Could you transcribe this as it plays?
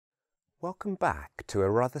Welcome back to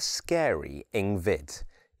a rather scary engVid.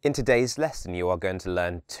 In today's lesson you are going to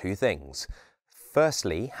learn two things.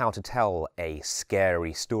 Firstly, how to tell a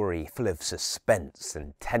scary story full of suspense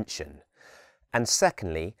and tension. And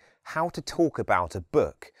secondly, how to talk about a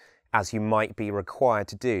book as you might be required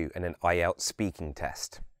to do in an IELTS speaking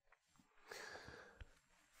test.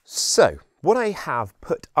 So, what I have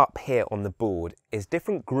put up here on the board is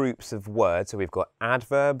different groups of words. So we've got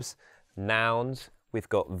adverbs, nouns, we've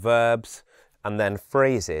got verbs, and then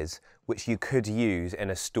phrases which you could use in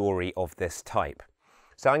a story of this type.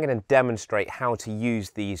 So I'm going to demonstrate how to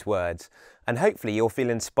use these words, and hopefully you'll feel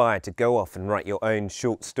inspired to go off and write your own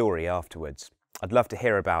short story afterwards. I'd love to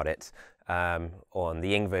hear about it on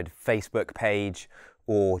the engVid Facebook page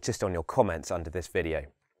or just on your comments under this video.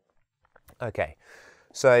 Okay,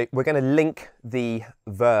 so we're going to link the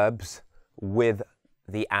verbs with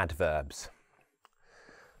the adverbs.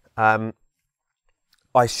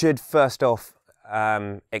 I should first off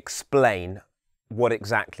explain what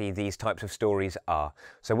exactly these types of stories are.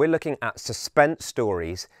 So we're looking at suspense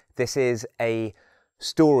stories. This is a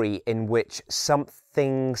story in which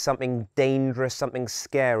something dangerous, something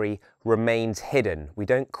scary remains hidden. We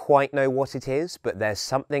don't quite know what it is, but there's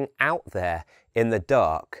something out there in the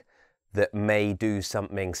dark that may do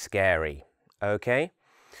something scary. Okay?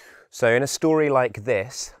 So in a story like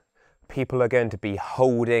this, people are going to be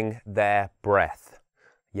holding their breath.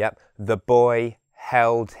 Yep, the boy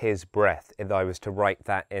held his breath, if I was to write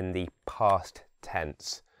that in the past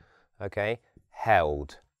tense. Okay,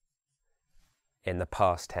 held in the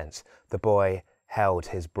past tense. The boy held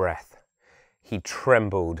his breath. He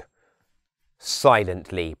trembled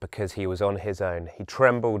silently because he was on his own. He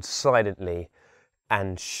trembled silently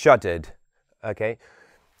and shuddered. Okay,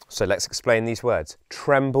 so let's explain these words.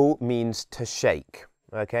 Tremble means to shake.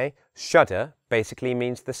 Okay, shudder basically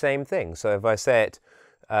means the same thing. So if I say it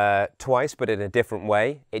twice but in a different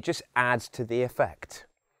way, it just adds to the effect.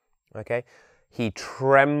 Okay, he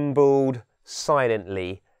trembled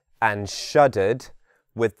silently and shuddered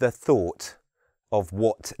with the thought of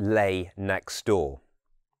what lay next door.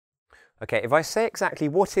 Okay, if I say exactly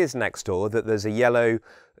what is next door, that there's a yellow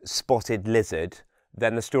spotted lizard,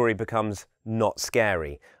 then the story becomes not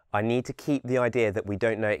scary. I need to keep the idea that we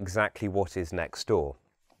don't know exactly what is next door.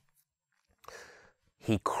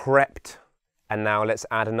 He crept, and now let's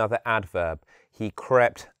add another adverb. He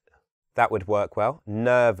crept, that would work well,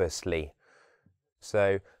 nervously.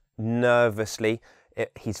 So nervously,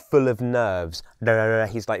 he's full of nerves.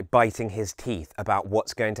 He's like biting his teeth about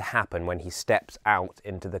what's going to happen when he steps out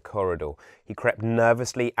into the corridor. He crept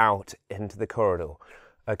nervously out into the corridor.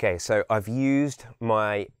 Okay, so I've used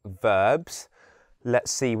my verbs.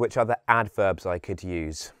 Let's see which other adverbs I could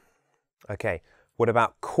use. Okay, what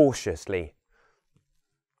about cautiously?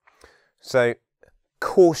 So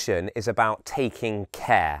caution is about taking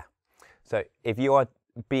care. So if you are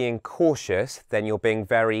being cautious, then you're being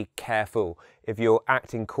very careful. If you're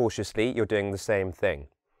acting cautiously, you're doing the same thing.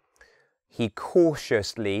 He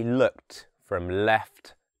cautiously looked from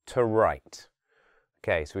left to right.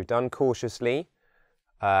 Okay, so we've done cautiously,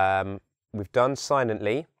 we've done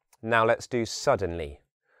silently. Now let's do suddenly.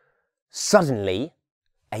 Suddenly,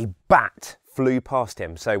 a bat flew past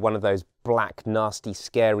him. So one of those black, nasty,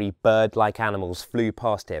 scary bird-like animals flew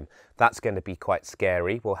past him. That's going to be quite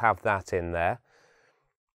scary. We'll have that in there.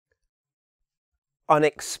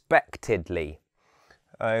 Unexpectedly.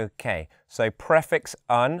 Okay, so prefix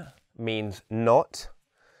un means not.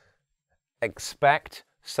 Expect,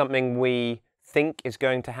 something we think is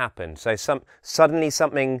going to happen. So suddenly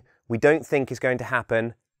something we don't think is going to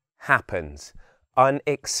happen happens.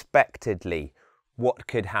 Unexpectedly, what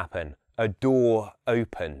could happen? A door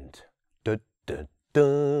opened. Duh, duh,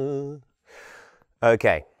 duh.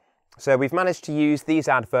 Okay, so we've managed to use these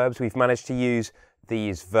adverbs, we've managed to use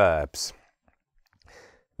these verbs.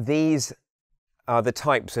 These are the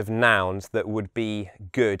types of nouns that would be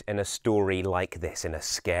good in a story like this, in a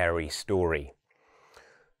scary story.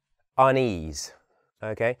 Unease.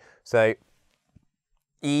 Okay, so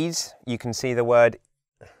ease, you can see the word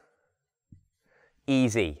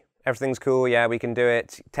easy. Everything's cool, yeah, we can do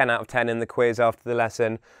it. 10 out of 10 in the quiz after the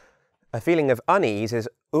lesson. A feeling of unease is,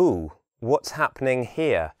 ooh, what's happening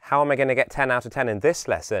here? How am I going to get 10 out of 10 in this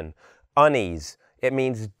lesson? Unease, it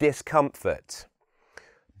means discomfort.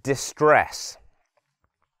 Distress.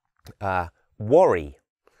 Worry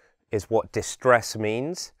is what distress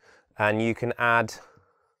means. And you can add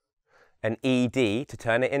an ed to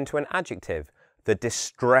turn it into an adjective. The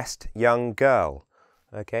distressed young girl.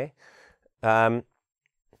 Okay.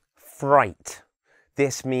 Fright.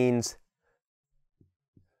 This means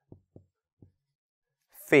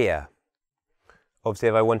fear. Obviously,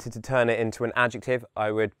 if I wanted to turn it into an adjective,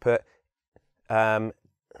 I would put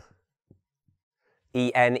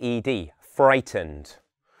E-N-E-D, frightened.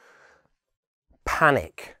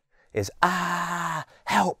 Panic is,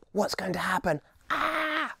 help, what's going to happen?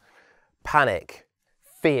 Panic.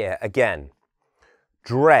 Fear, again.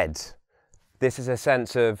 Dread. This is a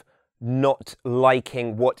sense of not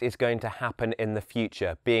liking what is going to happen in the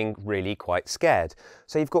future, being really quite scared.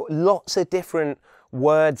 So you've got lots of different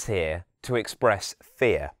words here to express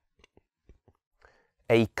fear.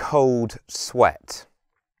 A cold sweat.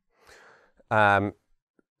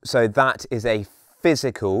 So that is a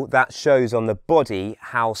physical, that shows on the body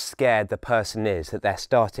how scared the person is, that they're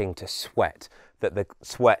starting to sweat, that the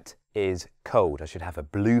sweat is cold. I should have a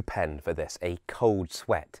blue pen for this, a cold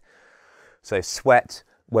sweat. So sweat,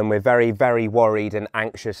 when we're very, very worried and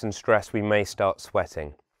anxious and stressed, we may start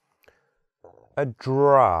sweating. A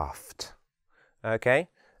draft, okay?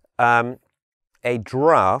 A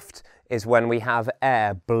draft is when we have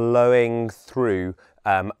air blowing through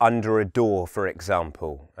under a door, for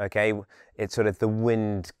example, okay? It's sort of the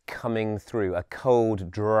wind coming through, a cold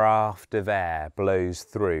draft of air blows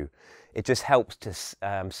through. It just helps to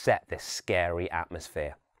set this scary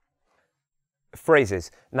atmosphere.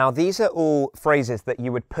 Phrases. Now, these are all phrases that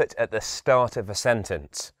you would put at the start of a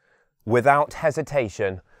sentence. Without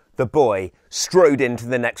hesitation, the boy strode into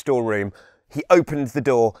the next door room. He opened the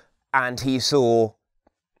door and he saw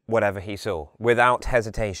whatever he saw. Without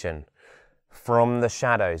hesitation. From the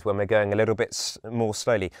shadows, when we're going a little bit more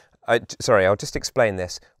slowly. Sorry, I'll just explain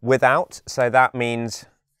this. Without, so that means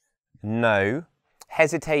no.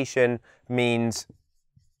 Hesitation means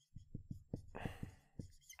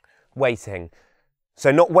waiting.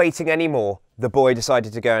 So not waiting anymore, the boy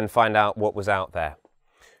decided to go and find out what was out there.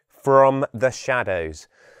 From the shadows.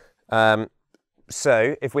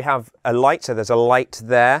 So if we have a light, so there's a light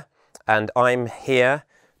there, and I'm here,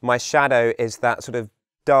 my shadow is that sort of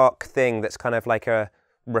dark thing that's kind of like a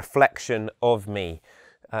reflection of me.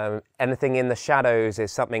 Anything in the shadows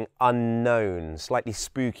is something unknown, slightly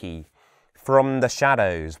spooky. From the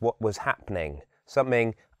shadows, what was happening?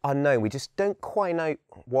 Something unknown. We just don't quite know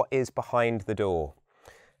what is behind the door.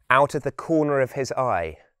 Out of the corner of his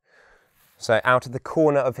eye. So out of the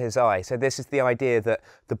corner of his eye. So this is the idea that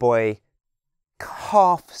the boy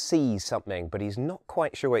half sees something, but he's not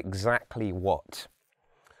quite sure exactly what.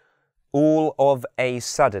 All of a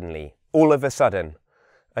suddenly. All of a sudden.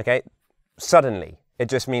 Okay? Suddenly. It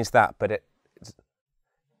just means that, but it's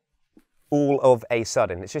all of a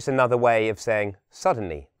sudden. It's just another way of saying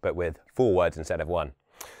suddenly, but with 4 words instead of 1.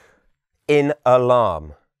 In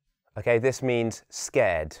alarm. Okay, this means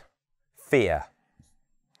scared, fear,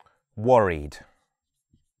 worried.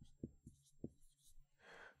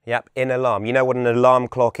 Yep, in alarm. You know what an alarm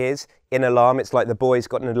clock is? In alarm, it's like the boy's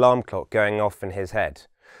got an alarm clock going off in his head.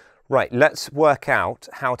 Right, let's work out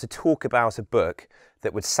how to talk about a book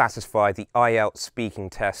that would satisfy the IELTS speaking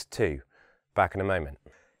test too. Back in a moment.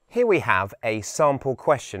 Here we have a sample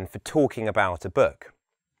question for talking about a book.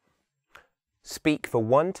 Speak for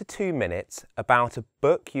 1 to 2 minutes about a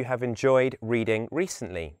book you have enjoyed reading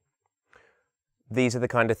recently. These are the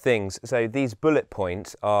kind of things, so these bullet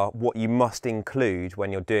points are what you must include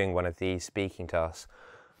when you're doing one of these speaking tasks.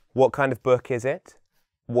 What kind of book is it?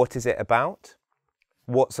 What is it about?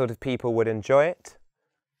 What sort of people would enjoy it?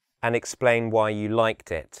 And explain why you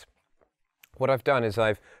liked it. What I've done is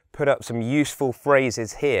I've put up some useful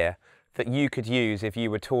phrases here that you could use if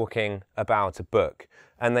you were talking about a book.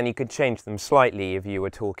 And then you could change them slightly if you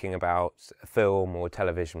were talking about a film or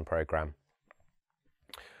television program.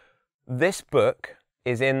 This book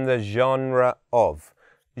is in the genre of.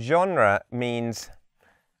 Genre means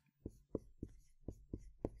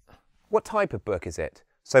what type of book is it?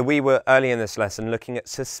 So we were early in this lesson looking at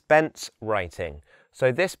suspense writing.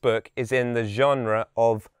 So this book is in the genre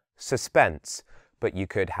of suspense, but you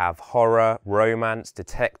could have horror, romance,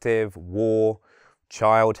 detective, war,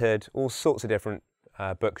 childhood, all sorts of different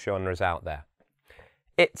book genres out there.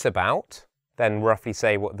 It's about, then roughly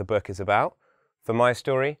say what the book is about. For my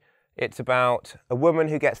story, it's about a woman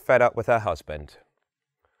who gets fed up with her husband.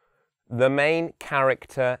 The main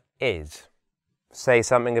character is. Say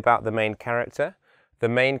something about the main character. The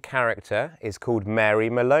main character is called Mary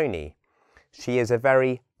Maloney. She is a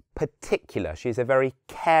very particular, she's a very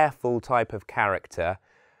careful type of character,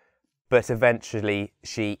 but eventually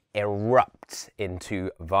she erupts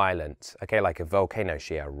into violence. Okay, like a volcano,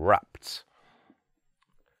 she erupts.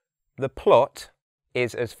 The plot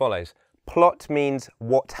is as follows. Plot means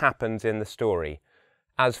what happens in the story.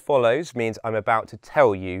 As follows means I'm about to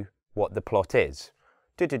tell you what the plot is.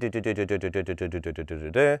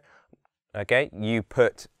 Okay, you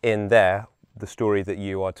put in there the story that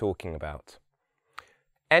you are talking about.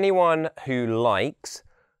 Anyone who likes,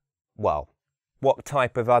 well, what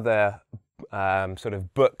type of other sort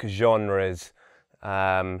of book genres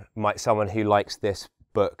might someone who likes this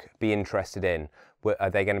book be interested in? Are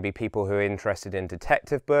they going to be people who are interested in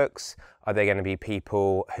detective books? Are they going to be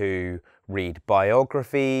people who read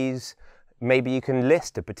biographies? Maybe you can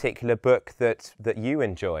list a particular book that you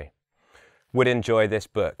would enjoy this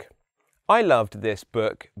book. I loved this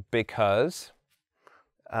book because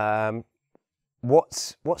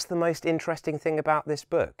what's the most interesting thing about this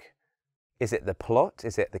book? Is it the plot?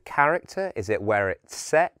 Is it the character? Is it where it's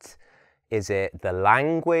set? Is it the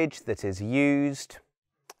language that is used?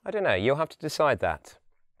 I don't know, you'll have to decide that.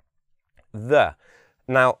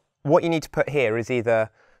 Now, what you need to put here is either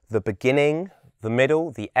the beginning, the middle,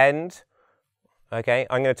 the end. Okay,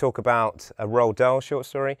 I'm going to talk about a Roald Dahl short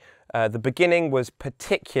story. The beginning was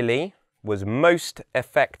most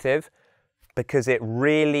effective because it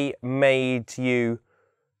really made you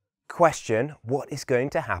question what is going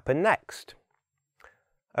to happen next.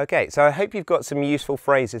 Okay, so I hope you've got some useful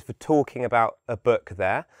phrases for talking about a book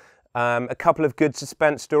there. A couple of good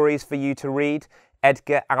suspense stories for you to read.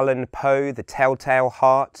 Edgar Allan Poe, The Telltale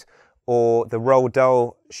Heart, or the Roald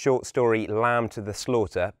Dahl short story Lamb to the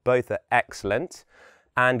Slaughter. Both are excellent.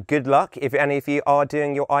 And good luck if any of you are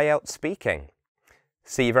doing your IELTS speaking.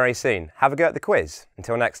 See you very soon. Have a go at the quiz.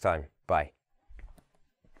 Until next time. Bye.